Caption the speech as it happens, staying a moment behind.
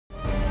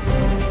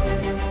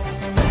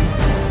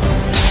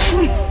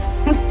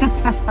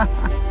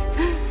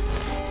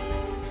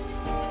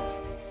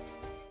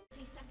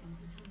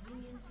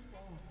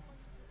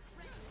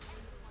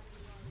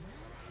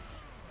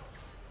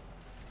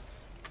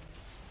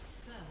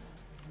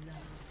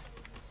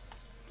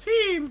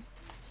Team!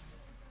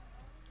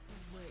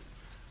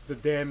 The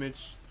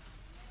damage.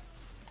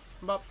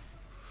 Bop.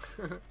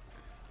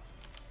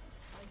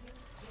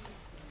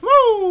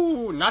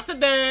 Woo! Not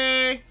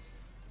today!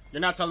 You're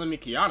not telling me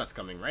Kiana's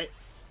coming, right?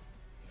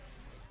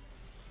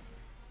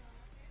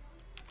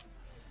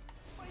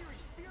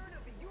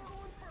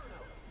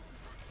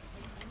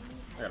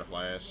 I got a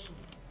flash.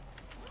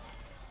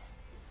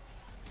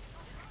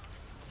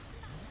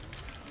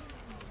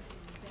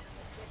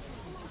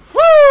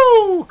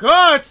 Woo!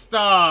 Good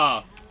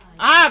stuff!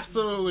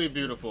 Absolutely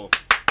beautiful.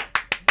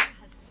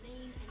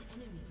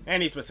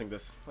 And he's missing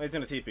this. Well, he's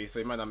in a TP, so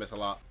he might not miss a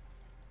lot.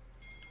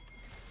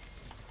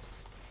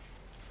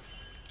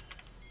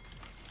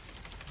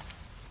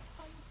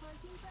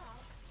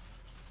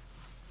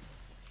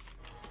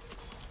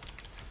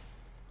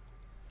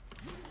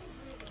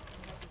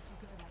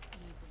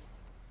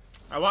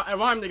 I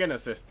want him to get an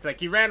assist. Like,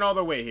 he ran all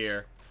the way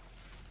here.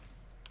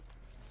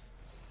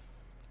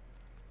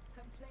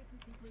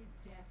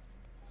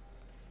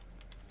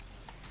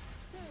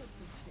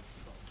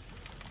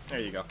 There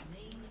you go.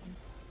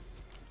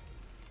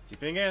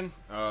 TPing in.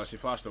 Oh, she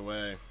flashed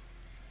away.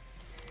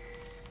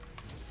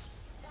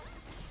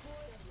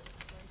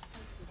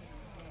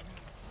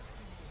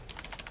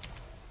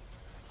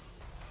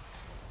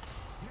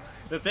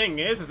 The thing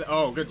is that,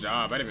 oh, good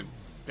job. I didn't even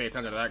pay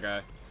attention to that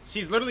guy.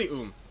 She's literally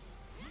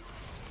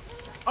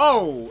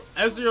Oh,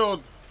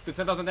 Ezreal did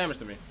 10,000 damage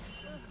to me.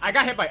 I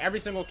got hit by every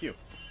single Q,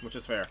 which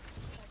is fair.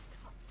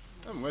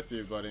 I'm with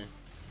you, buddy.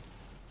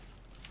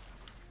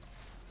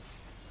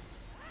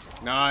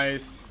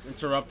 Nice.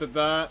 Interrupted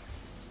that.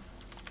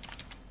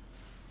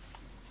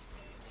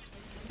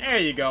 There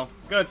you go.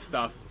 Good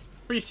stuff.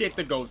 Appreciate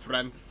the gold,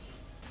 friend.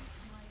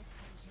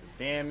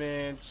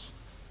 Damage.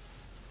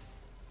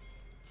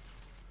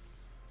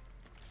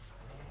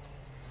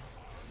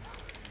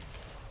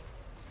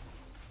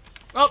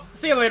 Oh,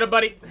 see you later,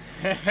 buddy.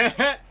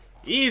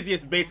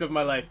 Easiest baits of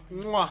my life.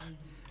 Mwah.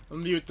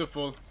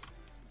 Beautiful.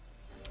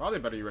 Probably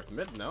better you rift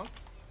mid, no?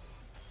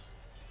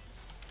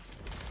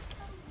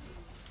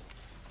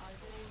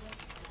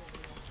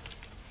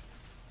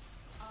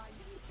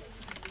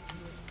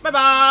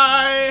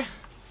 Bye-bye!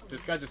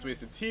 This guy just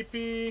wasted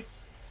TP.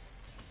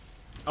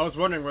 I was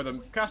wondering where the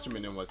caster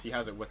minion was. He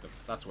has it with him.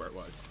 That's where it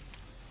was.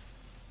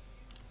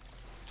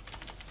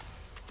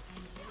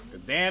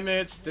 Good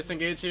damage.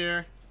 Disengage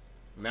here.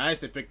 Nice,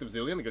 they picked up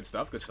Zillion. Good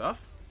stuff, good stuff.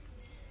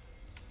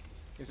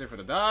 He's here for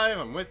the dive.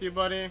 I'm with you,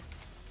 buddy.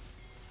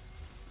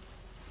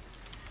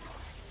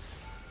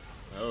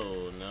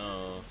 Oh,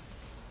 no.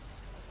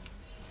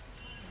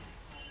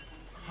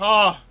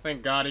 Oh,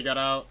 thank God he got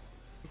out.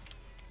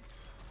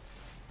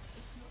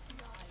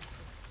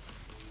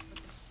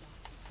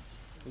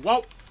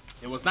 Whoa.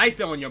 It was nice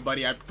knowing you,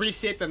 buddy. I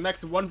appreciate the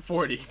next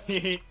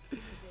 140.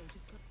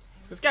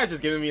 This guy's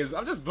just giving me his...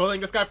 I'm just bullying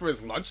this guy for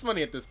his lunch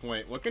money at this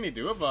point. What can he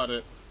do about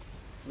it?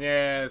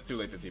 Yeah, it's too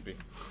late to TP.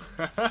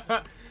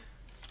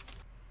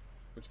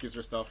 Which gives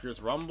her stuff.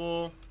 Here's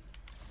Rumble.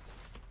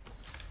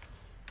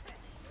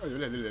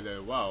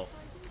 Wow.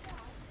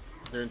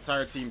 Their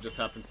entire team just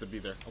happens to be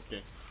there.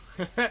 Okay.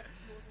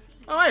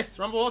 Oh, nice.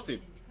 Rumble ulti.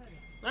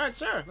 Alright,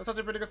 sure. That's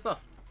actually pretty good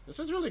stuff. This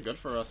is really good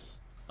for us,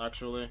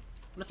 actually. I'm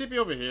gonna TP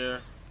over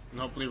here and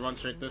hopefully run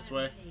straight this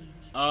way.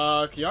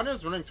 Kiana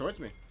is running towards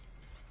me.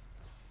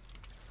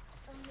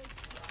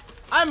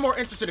 I'm more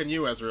interested in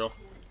you, Ezreal.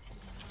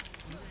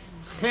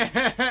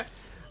 I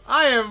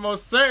am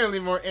most certainly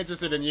more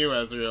interested in you,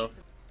 Ezreal.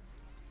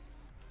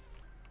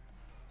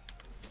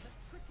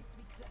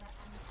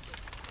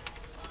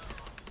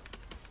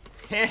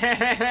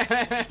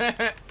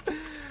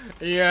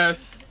 Yes,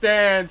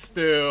 stand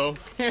still.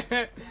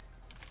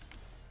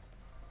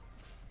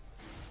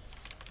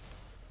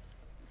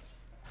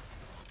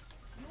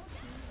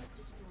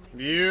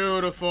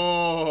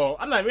 Beautiful.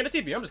 I'm not even gonna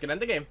TP. I'm just gonna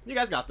end the game. You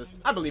guys got this.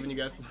 I believe in you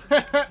guys.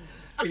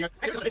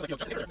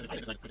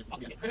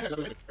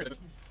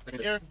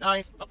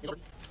 Nice.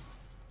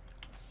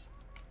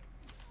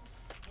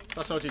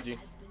 That's so GG.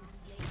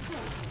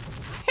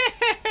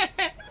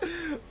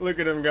 Look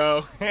at him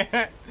go.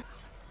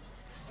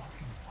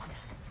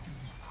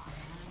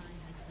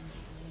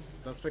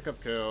 Let's pick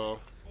up kill.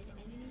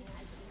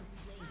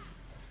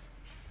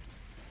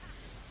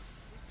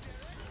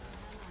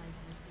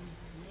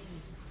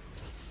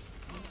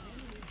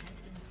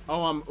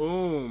 Oh,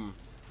 I'm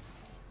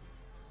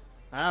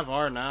I have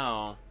R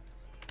now.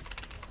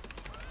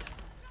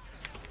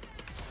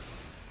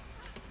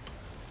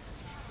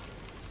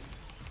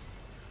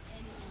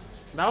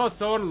 That was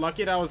so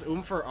unlucky that I was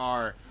for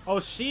R. Oh,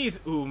 she's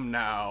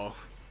now.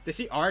 Did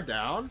she R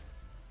down?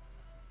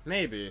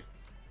 Maybe.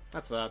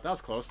 That's that. That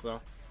was close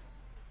though.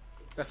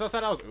 That's so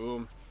sad I was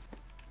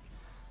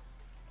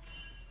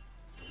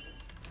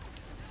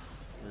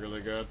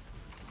Really good.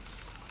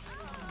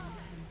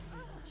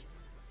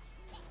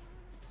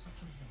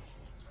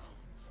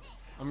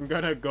 I'm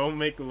gonna go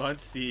make lunch,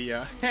 see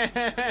ya.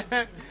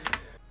 Oh,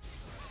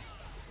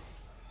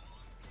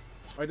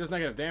 he does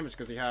negative damage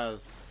because he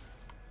has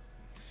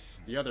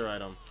the other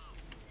item.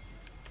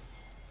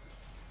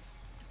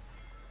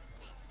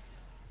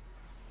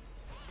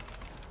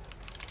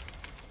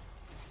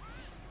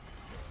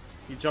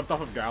 He jumped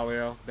off of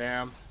Galio.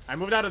 Damn. I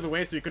moved out of the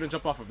way so he couldn't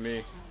jump off of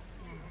me.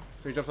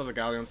 So he jumps off the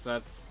Galio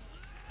instead.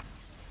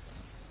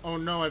 Oh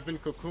no, I've been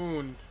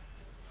cocooned.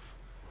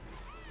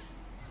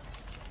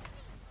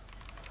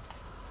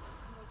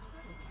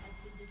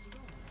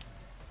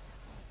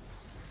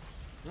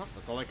 Well,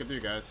 that's all I could do,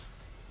 guys.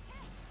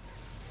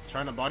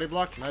 Trying to body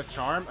block. Nice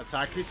charm.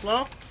 Attack speed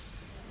slow.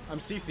 I'm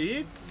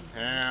CC'd.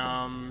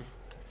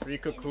 Cree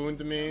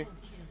cocooned me.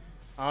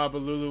 But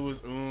Lulu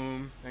was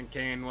and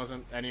Kane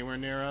wasn't anywhere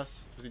near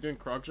us. Was he doing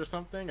Krugs or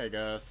something? I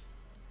guess.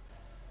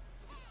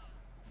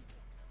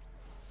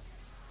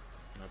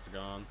 That's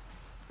gone.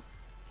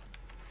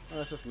 Oh,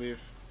 let's just leave.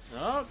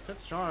 Oh,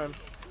 that's charm.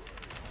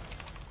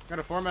 Got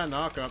a 4-man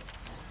knockup.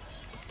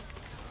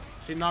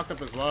 She knocked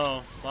up as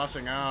well.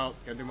 Flashing out.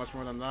 Can't do much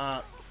more than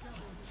that.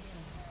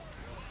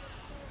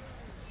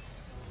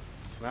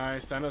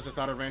 Nice. Senna's just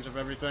out of range of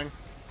everything.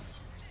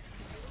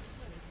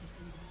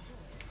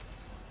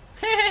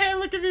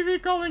 Look at me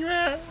recalling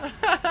there.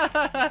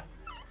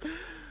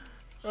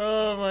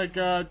 Oh my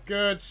god.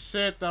 Good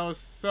shit. That was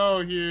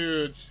so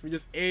huge. We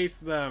just aced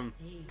them.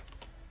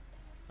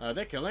 Are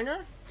they killing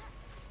her?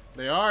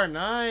 They are.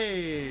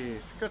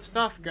 Nice. Good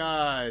stuff,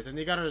 guys. And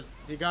he got her,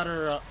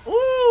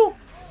 ooh!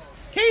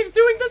 Kane's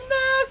doing the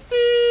nasty!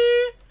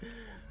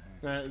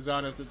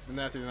 Zana's the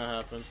nasty did not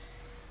happen.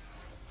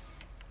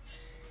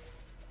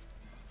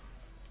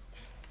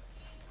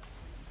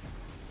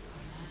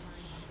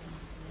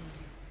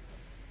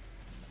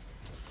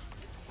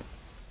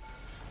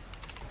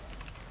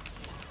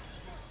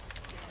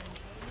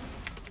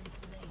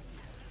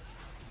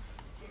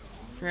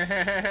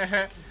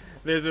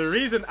 There's a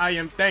reason I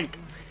am tank.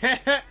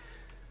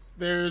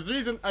 There's a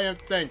reason I am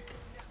tank.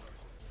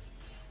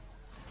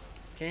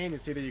 Kane,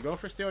 it's either you go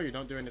for steal or you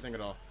don't do anything at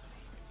all.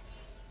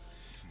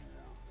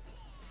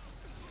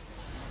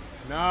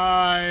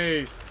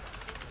 Nice.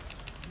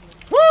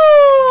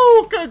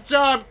 Woo! Good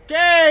job,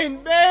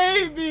 Kane,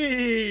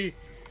 baby.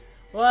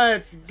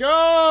 Let's go.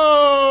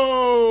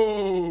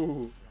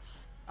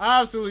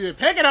 Absolutely.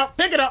 Pick it up.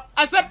 Pick it up.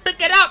 I said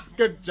pick it up.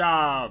 Good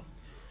job.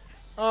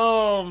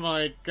 Oh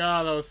my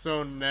god, that was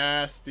so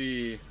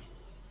nasty.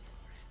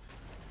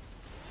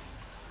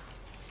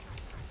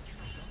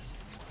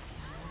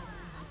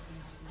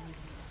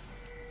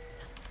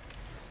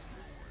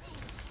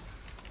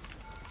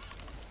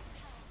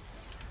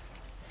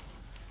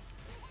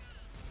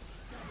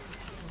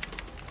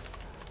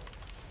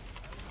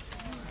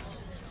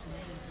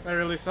 That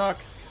really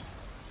sucks.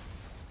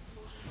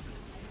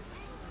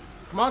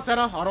 Come on,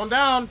 Senna. Auto him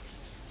down.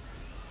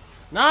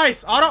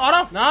 Nice. Auto,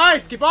 auto.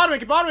 Nice. Keep autoing,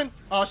 keep autoing.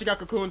 Oh, she got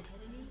cocooned.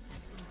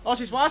 Oh,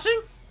 she's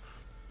flashing?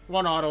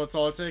 One auto, it's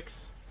all it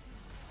takes.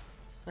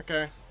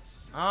 Okay.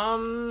 I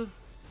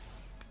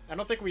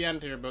don't think we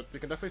end here, but we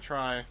can definitely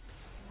try.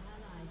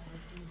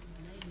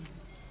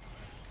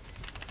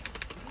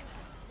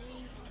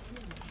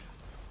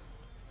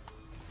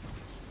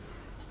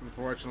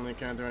 Unfortunately,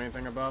 can't do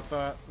anything about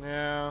that.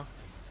 Yeah.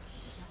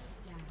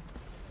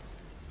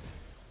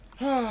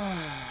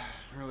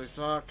 Really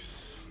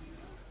sucks.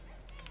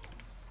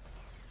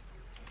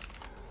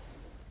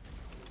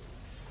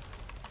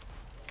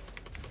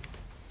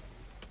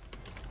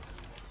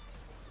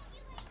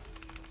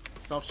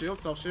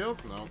 Self-shield, self-shield?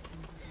 No.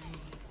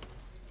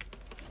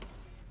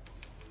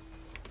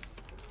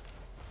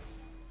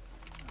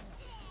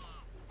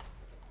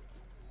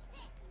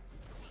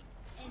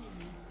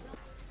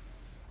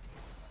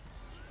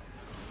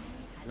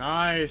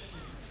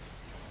 Nice.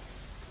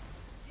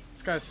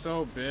 This guy's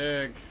so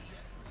big.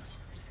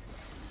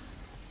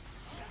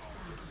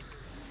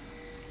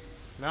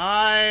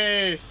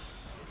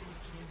 Nice.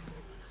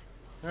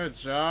 Good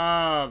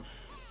job.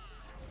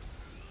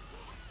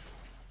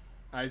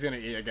 He's gonna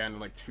eat again in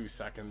like 2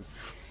 seconds.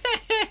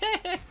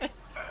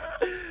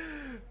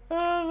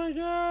 Oh my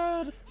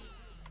god.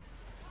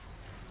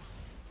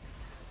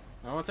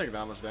 I won't take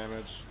that much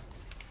damage.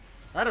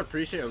 I'd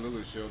appreciate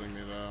Lulu shielding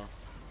me though.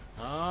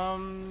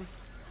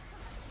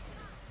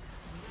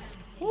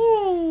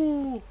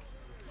 Woo!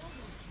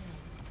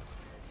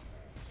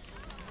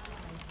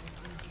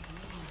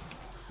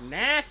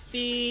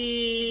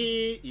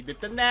 Nasty! You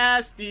did the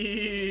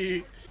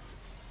nasty!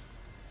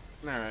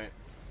 Alright.